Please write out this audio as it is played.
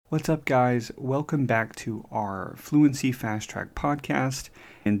What's up, guys? Welcome back to our Fluency Fast Track podcast.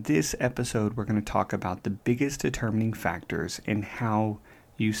 In this episode, we're going to talk about the biggest determining factors in how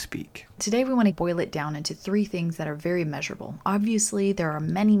you speak. Today, we want to boil it down into three things that are very measurable. Obviously, there are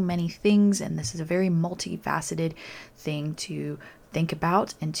many things, and this is a very multifaceted thing to think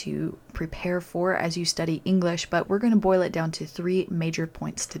about and to prepare for as you study English, but we're going to boil it down to three major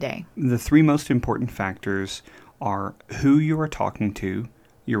points today. The three most important factors are who you are talking to,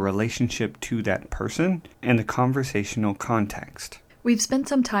 your relationship to that person, and the conversational context. We've spent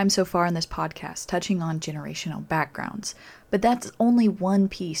some time so far in this podcast touching on generational backgrounds, but that's only one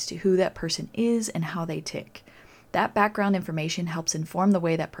piece to who that person is and how they tick. That background information helps inform the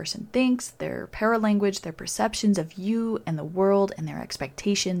way that person thinks, their paralanguage, their perceptions of you and the world, and their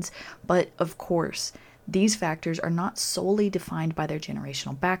expectations. But of course, these factors are not solely defined by their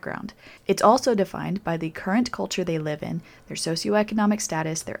generational background. It's also defined by the current culture they live in, their socioeconomic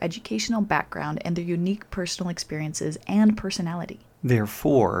status, their educational background, and their unique personal experiences and personality.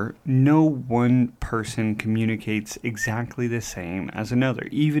 Therefore, no one person communicates exactly the same as another,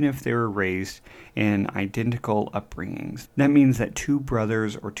 even if they were raised in identical upbringings. That means that two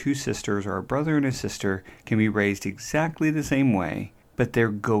brothers or two sisters or a brother and a sister can be raised exactly the same way, but they're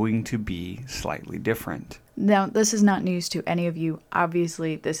going to be slightly different. Now, this is not news to any of you.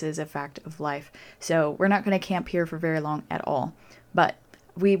 Obviously, this is a fact of life, so we're not going to camp here for very long at all. But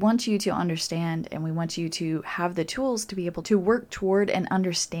we want you to understand, and we want you to have the tools to be able to work toward an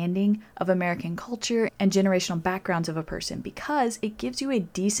understanding of American culture and generational backgrounds of a person, because it gives you a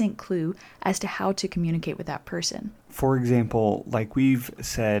decent clue as to how to communicate with that person. For example, like we've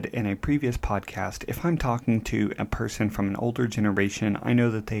said in a previous podcast, if I'm talking to a person from an older generation, I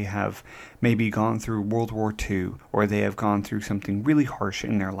know that they have maybe gone through World War II, or they have gone through something really harsh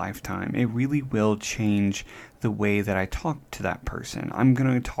in their lifetime. It really will change the way that I talk to that person. I'm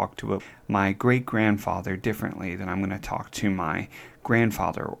going to talk to my great-grandfather differently than I'm going to talk to my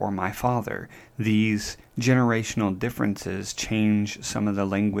grandfather or my father. These generational differences change some of the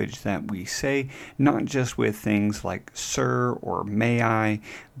language that we say, not just with things like sir or may I,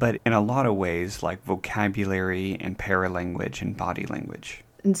 but in a lot of ways like vocabulary and paralanguage and body language.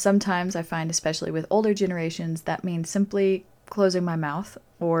 And sometimes I find, especially with older generations, that means simply closing my mouth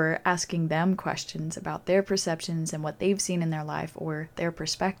or asking them questions about their perceptions and what they've seen in their life, or their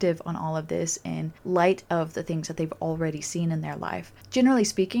perspective on all of this in light of the things that they've already seen in their life. Generally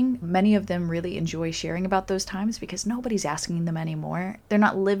speaking, many of them really enjoy sharing about those times because nobody's asking them anymore. They're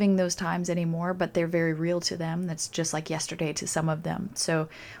not living those times anymore, but they're very real to them. That's just like yesterday to some of them. So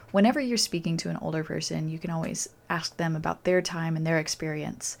whenever you're speaking to an older person, you can always ask them about their time and their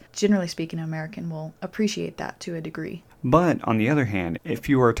experience. Generally speaking, an American will appreciate that to a degree. But on the other hand, if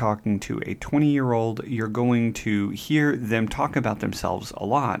you are talking to a 20-year-old, you're going to hear them talk about themselves a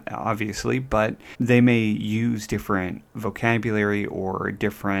lot, obviously, but they may use different vocabulary or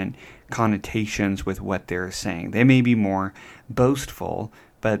different connotations with what they're saying. They may be more boastful,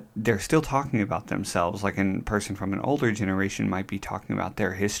 but they're still talking about themselves. Like a person from an older generation might be talking about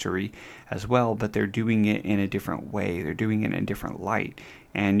their history as well, but they're doing it in a different way. They're doing it in a different light.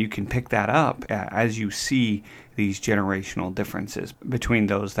 And you can pick that up as you see these generational differences between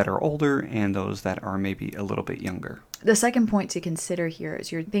those that are older and those that are maybe a little bit younger. The second point to consider here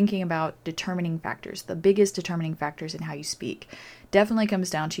is you're thinking about determining factors. The biggest determining factors in how you speak definitely comes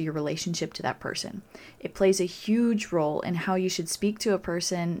down to your relationship to that person. It plays a huge role in how you should speak to a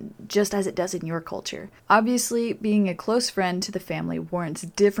person, just as it does in your culture. Obviously, being a close friend to the family warrants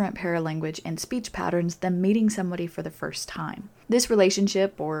different paralanguage and speech patterns than meeting somebody for the first time. This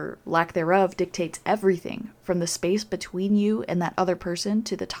relationship, or lack thereof, dictates everything from the space between you and that other person,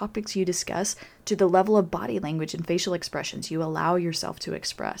 to the topics you discuss, to the level of body language and facial expressions you allow yourself to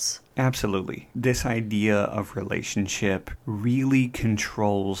express. Absolutely. This idea of relationship really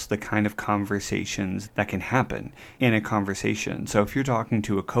controls the kind of conversations that can happen in a conversation. So if you're talking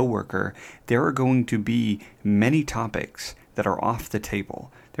to a coworker, there are going to be many topics that are off the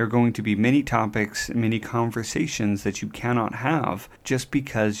table. There are going to be many topics, many conversations that you cannot have just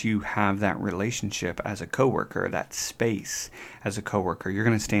because you have that relationship as a coworker, that space as a coworker. You're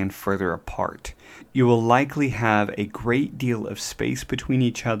going to stand further apart. You will likely have a great deal of space between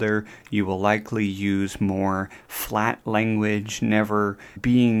each other. You will likely use more flat language, never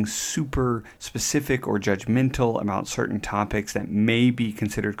being super specific or judgmental about certain topics that may be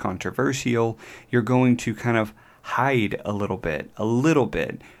considered controversial. You're going to kind of hide a little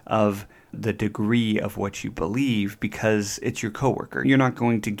bit of the degree of what you believe because it's your coworker. You're not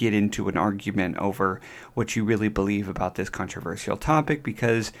going to get into an argument over what you really believe about this controversial topic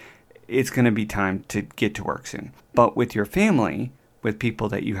because it's going to be time to get to work soon. But with your family, with people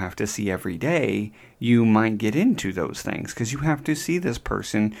that you have to see every day, you might get into those things because you have to see this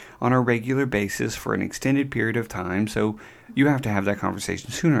person on a regular basis for an extended period of time. So you have to have that conversation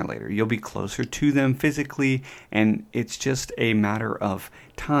sooner or later. You'll be closer to them physically, and it's just a matter of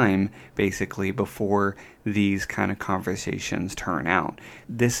time, basically, before these kind of conversations turn out.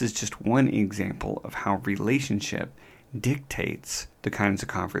 This is just one example of how relationship dictates the kinds of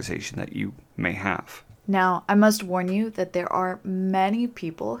conversation that you may have. Now, I must warn you that there are many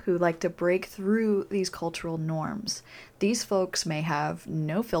people who like to break through these cultural norms. These folks may have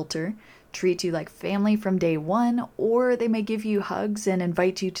no filter, treat you like family from day one, or they may give you hugs and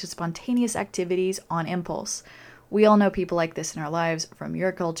invite you to spontaneous activities on impulse. We all know people like this in our lives from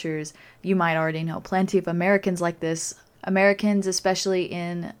your cultures. You might already know plenty of Americans like this. Americans, especially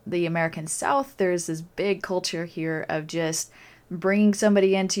in the American South, there's this big culture here of just bringing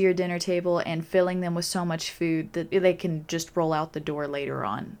somebody into your dinner table and filling them with so much food that they can just roll out the door later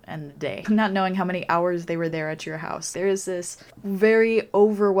on in the day, not knowing how many hours they were there at your house. There is this very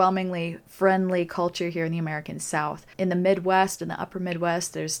overwhelmingly friendly culture here in the American South. In the Midwest, in the upper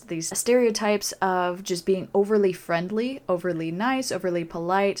Midwest, there's these stereotypes of just being overly friendly, overly nice, overly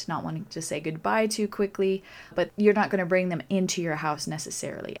polite, not wanting to say goodbye too quickly, but you're not going to bring them into your house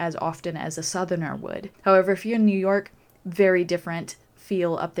necessarily as often as a Southerner would. However, if you're in New York, very different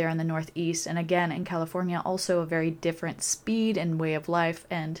feel up there in the Northeast, and again in California, also a very different speed and way of life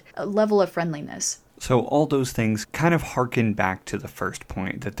and a level of friendliness. So all those things kind of harken back to the first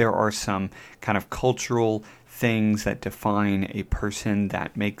point, that there are some kind of cultural things that define a person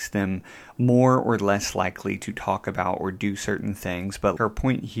that makes them more or less likely to talk about or do certain things. But our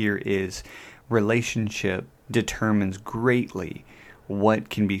point here is relationship determines greatly what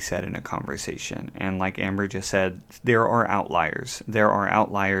can be said in a conversation. And like Amber just said, there are outliers. There are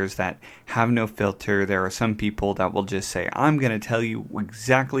outliers that have no filter. There are some people that will just say, I'm going to tell you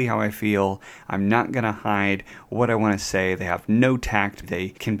exactly how I feel. I'm not going to hide what I want to say. They have no tact. They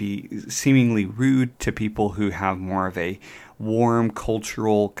can be seemingly rude to people who have more of a warm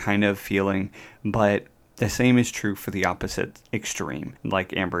cultural kind of feeling, but the same is true for the opposite extreme,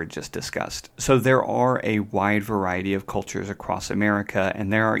 like Amber just discussed. So there are a wide variety of cultures across America,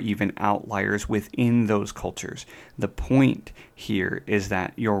 and there are even outliers within those cultures. The point here is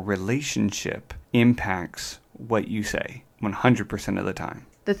that your relationship impacts what you say 100% of the time.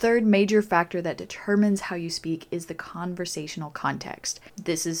 The third major factor that determines how you speak is the conversational context.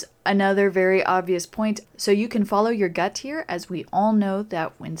 This is another very obvious point, so you can follow your gut here, as we all know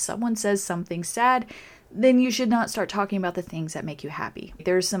that when someone says something sad, then you should not start talking about the things that make you happy.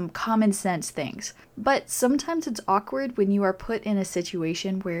 There's some common sense things. But sometimes it's awkward when you are put in a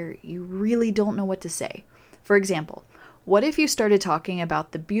situation where you really don't know what to say. For example, what if you started talking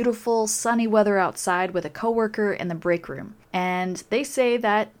about the beautiful sunny weather outside with a coworker in the break room, and they say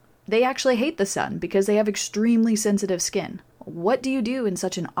that they actually hate the sun because they have extremely sensitive skin? What do you do in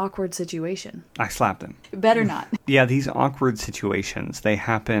such an awkward situation? I slap them. Better not. Yeah, these awkward situations, they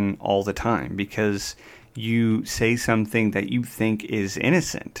happen all the time because you say something that you think is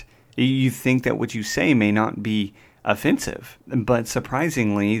innocent. You think that what you say may not be offensive, but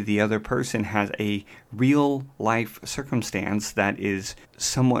surprisingly, the other person has a real life circumstance that is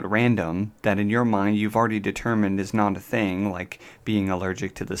somewhat random, that in your mind you've already determined is not a thing, like being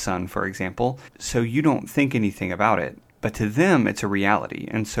allergic to the sun, for example. So you don't think anything about it, but to them it's a reality.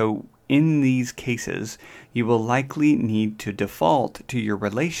 And so in these cases, you will likely need to default to your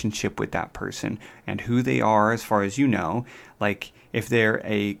relationship with that person and who they are as far as you know. Like if they're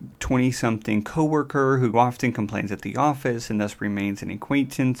a 20-something coworker who often complains at the office and thus remains an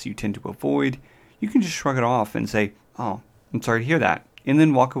acquaintance you tend to avoid, you can just shrug it off and say, oh, I'm sorry to hear that, and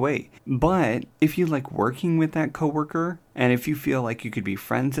then walk away. But if you like working with that coworker, and if you feel like you could be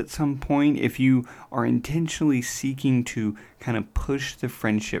friends at some point, if you are intentionally seeking to kind of push the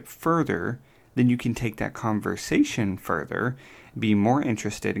friendship further, then you can take that conversation further, be more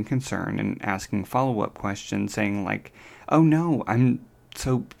interested and concerned, and asking follow-up questions saying like, oh no, I'm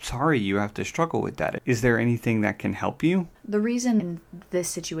so sorry you have to struggle with that. Is there anything that can help you? The reason in this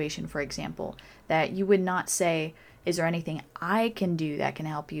situation, for example, that you would not say, is there anything I can do that can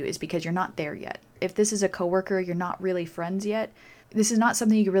help you, is because you're not there yet. If this is a coworker, you're not really friends yet. This is not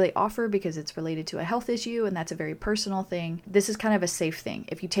something you can really offer because it's related to a health issue, and that's a very personal thing. This is kind of a safe thing.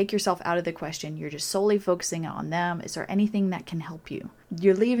 If you take yourself out of the question, you're just solely focusing on them. Is there anything that can help you?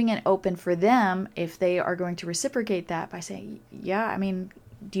 You're leaving it open for them if they are going to reciprocate that by saying, yeah, I mean,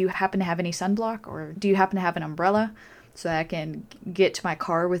 do you happen to have any sunblock, or do you happen to have an umbrella? so I can get to my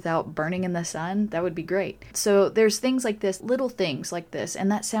car without burning in the sun, that would be great. So there's things like this, little things like this,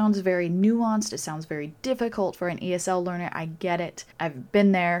 and that sounds very nuanced. It sounds very difficult for an ESL learner. I get it. I've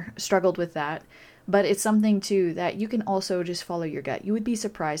been there, struggled with that. But it's something, too, that you can also just follow your gut. You would be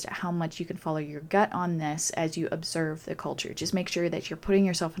surprised at how much you can follow your gut on this as you observe the culture. Just make sure that you're putting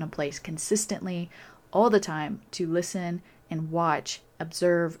yourself in a place consistently all the time to listen and watch,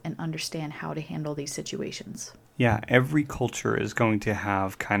 observe, and understand how to handle these situations. Yeah, every culture is going to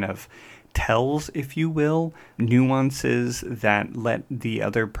have kind of tells, if you will, nuances that let the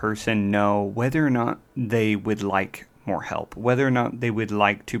other person know whether or not they would like more help, whether or not they would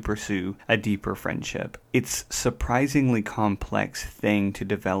like to pursue a deeper friendship. It's a surprisingly complex thing to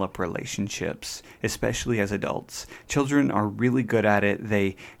develop relationships, especially as adults. Children are really good at it.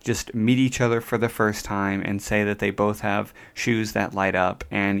 They just meet each other for the first time and say that they both have shoes that light up,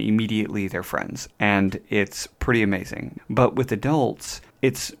 and immediately they're friends. And it's pretty amazing. But with adults,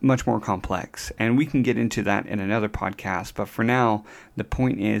 it's much more complex, and we can get into that in another podcast. But for now, the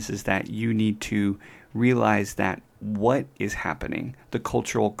point is that you need to realize that what is happening, the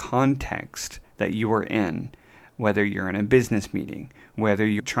cultural context that you are in, whether you're in a business meeting, whether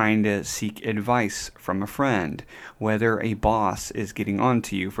you're trying to seek advice from a friend, whether a boss is getting on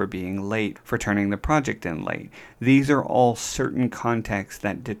to you for being late, for turning the project in late. These are all certain contexts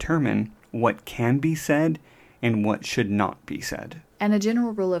that determine what can be said and what should not be said. And a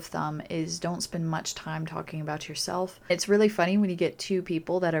general rule of thumb is don't spend much time talking about yourself. It's really funny when you get two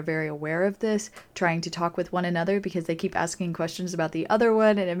people that are very aware of this trying to talk with one another because they keep asking questions about the other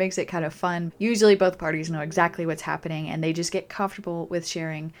one, and it makes it kind of fun. Usually both parties know exactly what's happening, and they just get comfortable with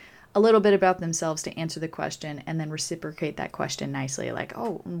sharing a little bit about themselves to answer the question and then reciprocate that question nicely. Like,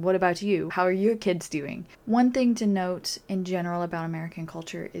 oh, what about you? How are your kids doing? One thing to note in general about American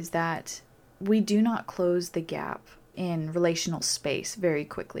culture is that we do not close the gap in relational space very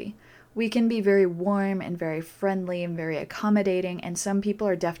quickly. We can be very warm and very friendly and very accommodating, and some people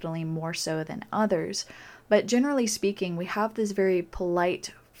are definitely more so than others. But generally speaking, we have this very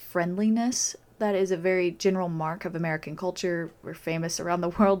polite friendliness that is a very general mark of American culture. We're famous around the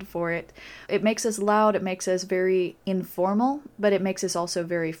world for it. It makes us loud, it makes us very informal, but it makes us also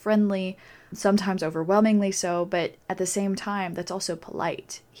very friendly, sometimes overwhelmingly so, but at the same time, that's also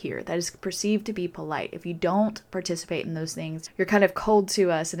polite here. That is perceived to be polite. If you don't participate in those things, you're kind of cold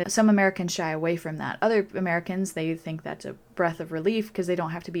to us, and some Americans shy away from that. Other Americans, they think that's a breath of relief because they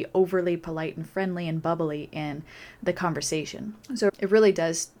don't have to be overly polite and friendly and bubbly in the conversation. So it really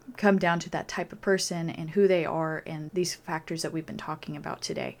does come down to that type of person and who they are and these factors that we've been talking about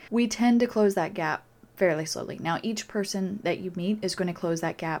today. We tend to close that gap fairly slowly. Now, each person that you meet is going to close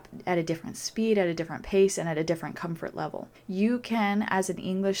that gap at a different speed, at a different pace, and at a different comfort level. You can, as an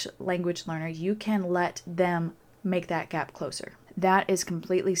English language learner, you can let them make that gap closer. That is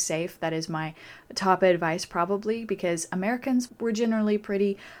completely safe. That is my top advice probably, because Americans were generally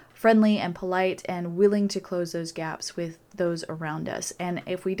pretty friendly and polite and willing to close those gaps with those around us. And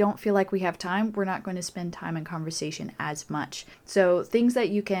if we don't feel like we have time, we're not going to spend time in conversation as much. So things that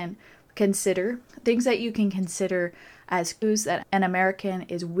you can consider as clues that an American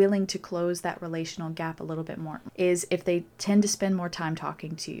is willing to close that relational gap a little bit more is if they tend to spend more time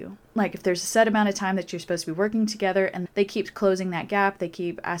talking to you. Like if there's a set amount of time that you're supposed to be working together and they keep closing that gap, they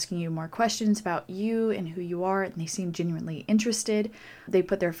keep asking you more questions about you and who you are, and they seem genuinely interested. They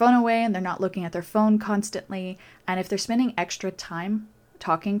put their phone away and they're not looking at their phone constantly. And if they're spending extra time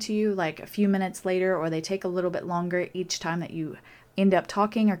talking to you, like a few minutes later, or they take a little bit longer each time that you end up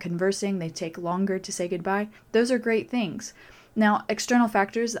talking or conversing, they take longer to say goodbye. Those are great things. Now, external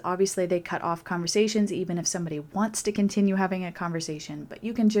factors, obviously they cut off conversations even if somebody wants to continue having a conversation, but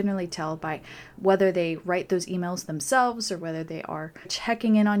you can generally tell by whether they write those emails themselves or whether they are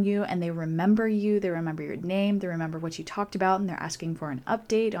checking in on you and they remember you, they remember your name, they remember what you talked about, and they're asking for an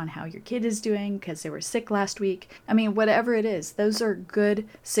update on how your kid is doing because they were sick last week. I mean, whatever it is, those are good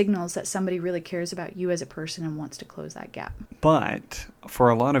signals that somebody really cares about you as a person and wants to close that gap. But for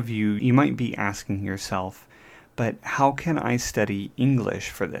a lot of you, you might be asking yourself, but how can I study English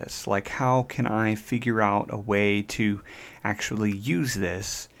for this? Like, how can I figure out a way to actually use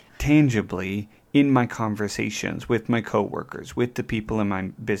this tangibly in my conversations with my coworkers, with the people in my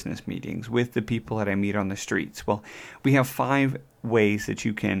business meetings, with the people that I meet on the streets? Well, we have 5 ways that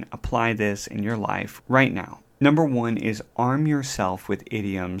you can apply this in your life right now. Number 1 is arm yourself with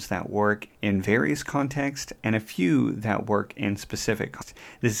idioms that work in various contexts and a few that work in specific contexts.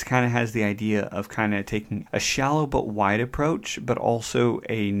 This kind of has the idea of kind of taking a shallow but wide approach, but also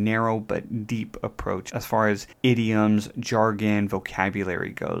a narrow but deep approach as far as idioms, jargon, vocabulary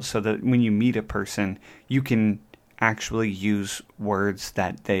goes, so that when you meet a person, you can actually use words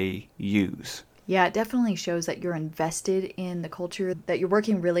that they use. Yeah, it definitely shows that you're invested in the culture, that you're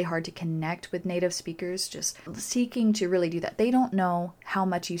working really hard to connect with native speakers, just seeking to really do that. They don't know how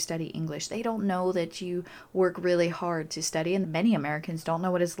much you study English. They don't know that you work really hard to study, and many Americans don't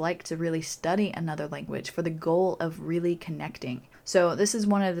know what it's like to really study another language for the goal of really connecting. So this is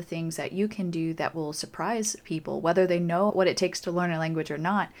one of the things that you can do that will surprise people, whether they know what it takes to learn a language or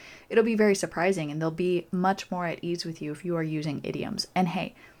not. It'll be very surprising, and they'll be much more at ease with you if you are using idioms. And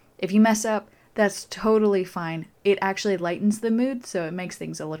hey, if you mess up, that's totally fine. It actually lightens the mood, so it makes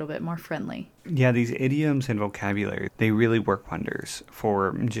things a little bit more friendly. Yeah, these idioms and vocabulary, they really work wonders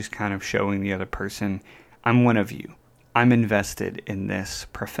for just kind of showing the other person, I'm one of you. I'm invested in this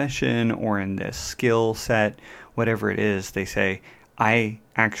profession or in this skill set, whatever it is. They say, I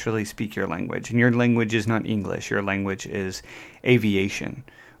actually speak your language. And your language is not English. Your language is aviation,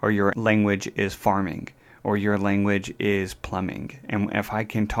 or your language is farming, or your language is plumbing. And if I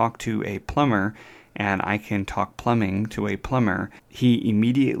can talk to a plumber and I can talk plumbing to a plumber, he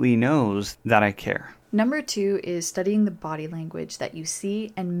immediately knows that I care. Number 2 is studying the body language that you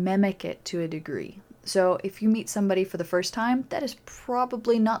see and mimic it to a degree. So if you meet somebody for the first time, that is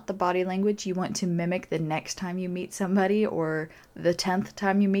probably not the body language you want to mimic the next time you meet somebody or the 10th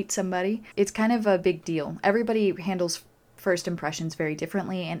time you meet somebody. It's kind of a big deal. Everybody handles first impressions very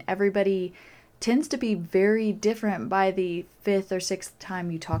differently, and everybody tends to be very different by the 5th or 6th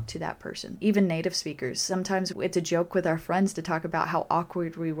time you talk to that person. Even native speakers. Sometimes it's a joke with our friends to talk about how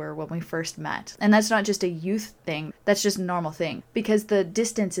awkward we were when we first met. And that's not just a youth thing. That's just a normal thing. Because the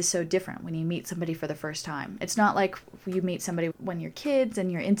distance is so different when you meet somebody for the first time. It's not like you meet somebody when you're kids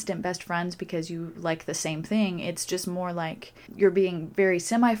and you're instant best friends because you like the same thing. It's just more like you're being very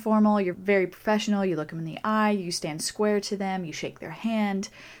semi-formal, you're very professional, you look them in the eye, you stand square to them, you shake their hand.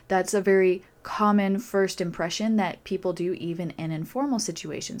 That's a very common first impression that people do even in informal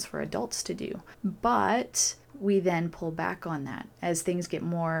situations for adults to do. But we then pull back on that. As things get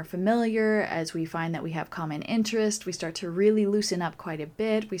more familiar, as we find that we have common interest, we start to really loosen up quite a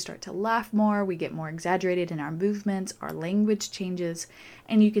bit. We start to laugh more, we get more exaggerated in our movements, our language changes,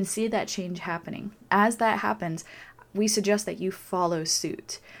 and you can see that change happening. As that happens, we suggest that you follow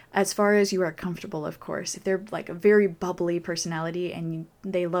suit, as far as you are comfortable, of course. If they're like a very bubbly personality and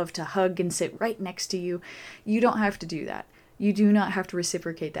they love to hug and sit right next to you, you don't have to do that. You do not have to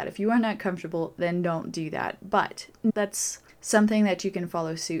reciprocate that. If you are not comfortable, then don't do that. But that's something that you can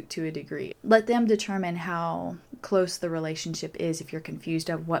follow suit to a degree. Let them determine how close the relationship is if you're confused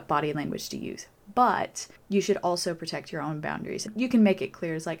of what body language to use. But you should also protect your own boundaries. You can make it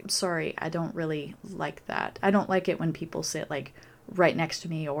clear. It's like, I'm sorry, I don't really like that. I don't like it when people sit like right next to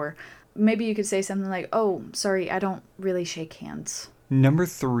me. Or maybe you could say something like, oh, sorry, I don't really shake hands. Number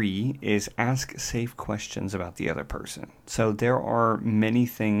 3 is ask safe questions about the other person. So there are many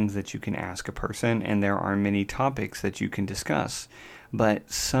things that you can ask a person, and there are many topics that you can discuss.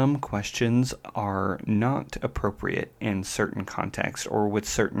 But some questions are not appropriate in certain contexts or with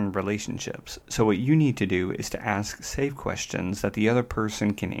certain relationships. So what you need to do is to ask safe questions that the other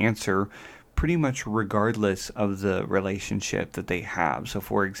person can answer pretty much regardless of the relationship that they have. So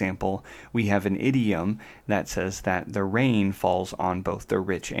for example, we have an idiom that says that the rain falls on both the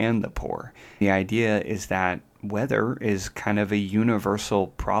rich and the poor. The idea is that weather is kind of a universal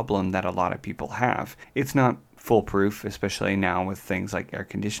problem that a lot of people have. It's not foolproof, especially now with things like air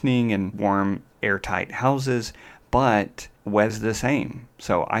conditioning and warm, airtight houses, but weather's the same.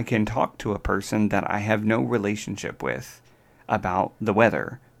 So I can talk to a person that I have no relationship with about the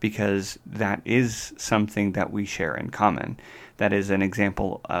weather, because that is something that we share in common. That is an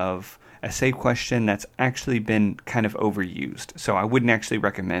example of a safe question that's actually been kind of overused. So I wouldn't actually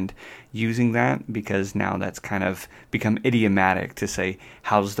recommend using that, because now that's kind of become idiomatic to say,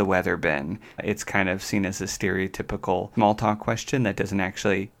 how's the weather been? It's kind of seen as a stereotypical small talk question that doesn't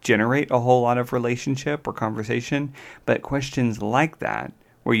actually generate a whole lot of relationship or conversation. But questions like that,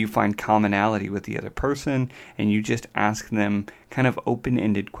 where you find commonality with the other person and you just ask them kind of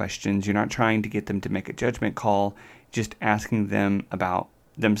open-ended questions. You're not trying to get them to make a judgment call, just asking them about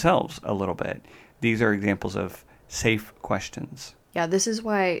themselves a little bit. These are examples of safe questions. Yeah, this is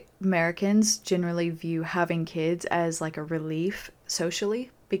why Americans generally view having kids as like a relief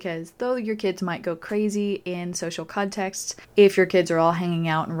socially, because though your kids might go crazy in social contexts, if your kids are all hanging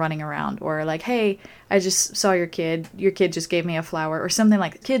out and running around, or like, hey, I just saw your kid just gave me a flower, or something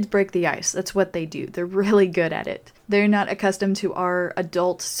like that. Kids break the ice. That's what they do. They're really good at it. They're not accustomed to our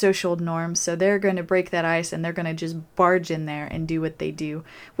adult social norms, so they're going to break that ice and they're going to just barge in there and do what they do,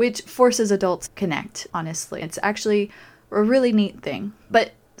 which forces adults to connect, honestly. It's actually a really neat thing.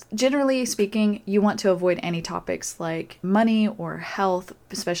 But Generally speaking, you want to avoid any topics like money or health,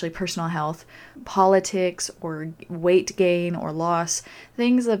 especially personal health, politics or weight gain or loss.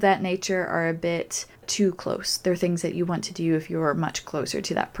 Things of that nature are a bit too close. They're things that you want to do if you're much closer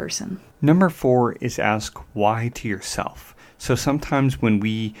to that person. Number 4 is ask why to yourself. So sometimes when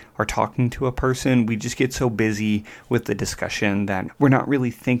we are talking to a person, we just get so busy with the discussion that we're not really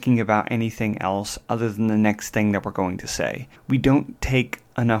thinking about anything else other than the next thing that we're going to say. We don't take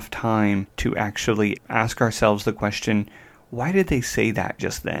enough time to actually ask ourselves the question, why did they say that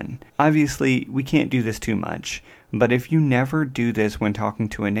just then? Obviously, we can't do this too much, but if you never do this when talking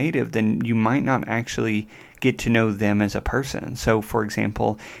to a native, then you might not actually get to know them as a person. So, for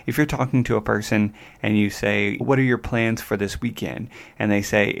example, if you're talking to a person and you say, what are your plans for this weekend? And they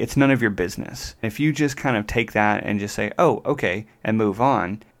say, it's none of your business. If you just kind of take that and just say, oh, okay, and move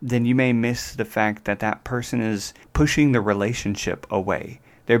on, then you may miss the fact that that person is pushing the relationship away.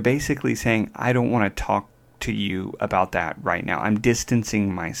 They're basically saying, I don't want to talk to you about that right now. I'm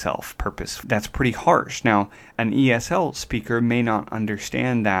distancing myself. That's pretty harsh. Now, an ESL speaker may not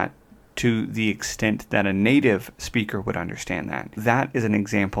understand that to the extent that a native speaker would understand that. That is an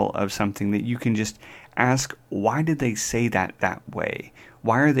example of something that you can just ask, why did they say that way?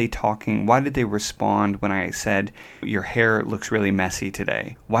 Why are they talking? Why did they respond when I said, your hair looks really messy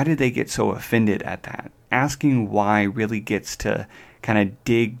today? Why did they get so offended at that? Asking why really gets to kind of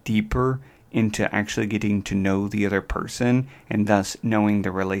dig deeper into actually getting to know the other person and thus knowing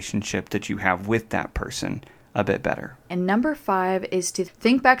the relationship that you have with that person a bit better. And number 5 is to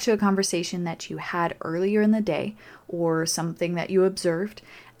think back to a conversation that you had earlier in the day or something that you observed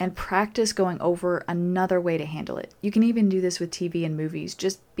and practice going over another way to handle it. You can even do this with TV and movies.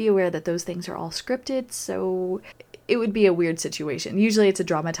 Just be aware that those things are all scripted, so it would be a weird situation. Usually it's a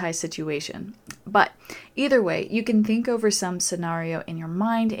dramatized situation. But either way, you can think over some scenario in your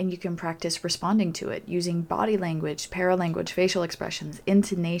mind and you can practice responding to it using body language, paralanguage, facial expressions,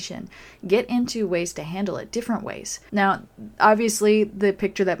 intonation. Get into ways to handle it, different ways. Now, obviously, the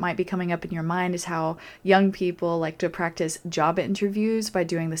picture that might be coming up in your mind is how young people like to practice job interviews by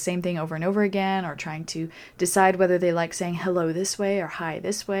doing the same thing over and over again, or trying to decide whether they like saying hello this way or hi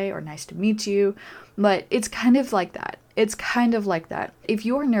this way or nice to meet you. But it's kind of like that. It's kind of like that. If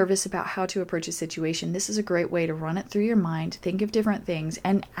you're nervous about how to approach a situation, this is a great way to run it through your mind, think of different things,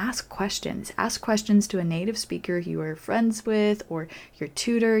 and ask questions. Ask questions to a native speaker you are friends with, or your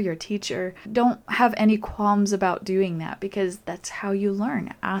tutor, your teacher. Don't have any qualms about doing that, because that's how you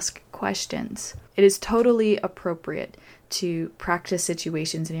learn. Ask questions. It is totally appropriate to practice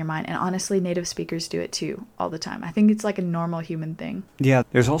situations in your mind. And honestly, native speakers do it too, all the time. I think it's like a normal human thing. Yeah,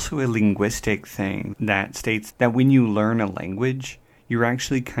 there's also a linguistic thing that states that when you learn a language, you're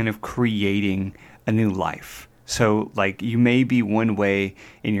actually kind of creating a new life. So, like, you may be one way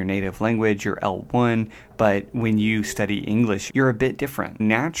in your native language, you're L1, but when you study English, you're a bit different.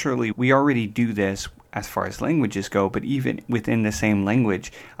 Naturally, we already do this as far as languages go, but even within the same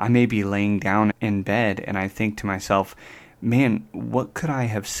language, I may be laying down in bed and I think to myself, man, what could I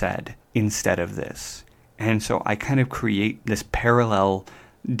have said instead of this? And so I kind of create this parallel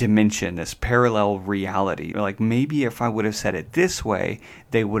dimension, this parallel reality. Like, maybe if I would have said it this way,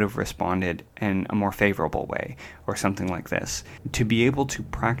 they would have responded in a more favorable way, or something like this. To be able to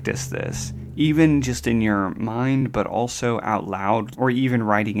practice this, even just in your mind, but also out loud, or even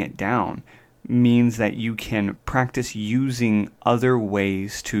writing it down, means that you can practice using other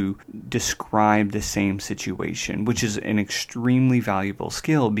ways to describe the same situation, which is an extremely valuable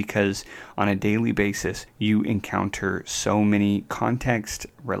skill because on a daily basis you encounter so many contexts,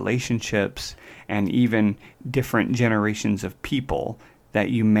 relationships, and even different generations of people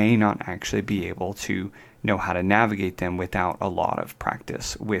that you may not actually be able to know how to navigate them without a lot of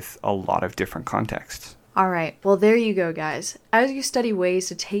practice with a lot of different contexts. Alright, well there you go, guys. As you study ways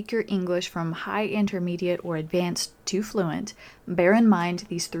to take your English from high intermediate or advanced to fluent, bear in mind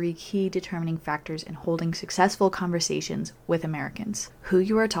these 3 key determining factors in holding successful conversations with Americans. Who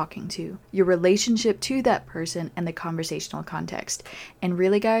you are talking to, your relationship to that person, and the conversational context. And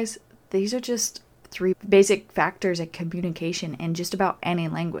really, guys, these are just 3 basic factors in communication in just about any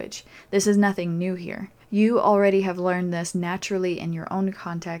language. This is nothing new here. You already have learned this naturally in your own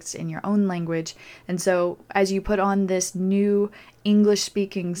context, in your own language. And so as you put on this new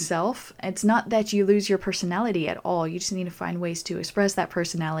English-speaking self. It's not that you lose your personality at all. You just need to find ways to express that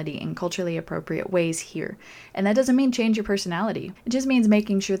personality in culturally appropriate ways here. And that doesn't mean change your personality. It just means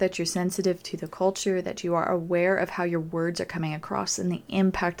making sure that you're sensitive to the culture, that you are aware of how your words are coming across and the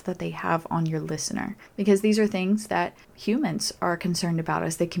impact that they have on your listener. Because these are things that humans are concerned about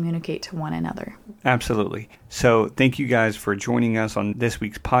as they communicate to one another. Absolutely. So thank you guys for joining us on this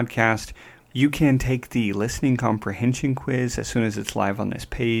week's podcast. You can take the listening comprehension quiz as soon as it's live on this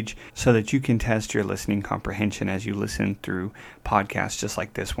page so that you can test your listening comprehension as you listen through podcasts just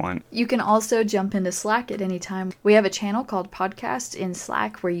like this one. You can also jump into Slack at any time. We have a channel called Podcast in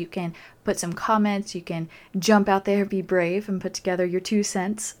Slack where you can put some comments, you can jump out there, be brave, and put together your 2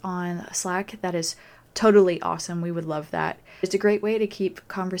 cents on Slack. That is totally awesome. We would love that. It's a great way to keep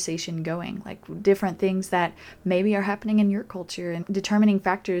conversation going, like different things that maybe are happening in your culture and determining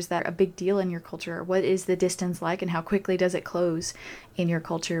factors that are a big deal in your culture. What is the distance like and how quickly does it close in your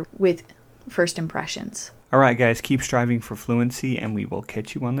culture with first impressions? All right, guys, keep striving for fluency and we will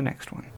catch you on the next one.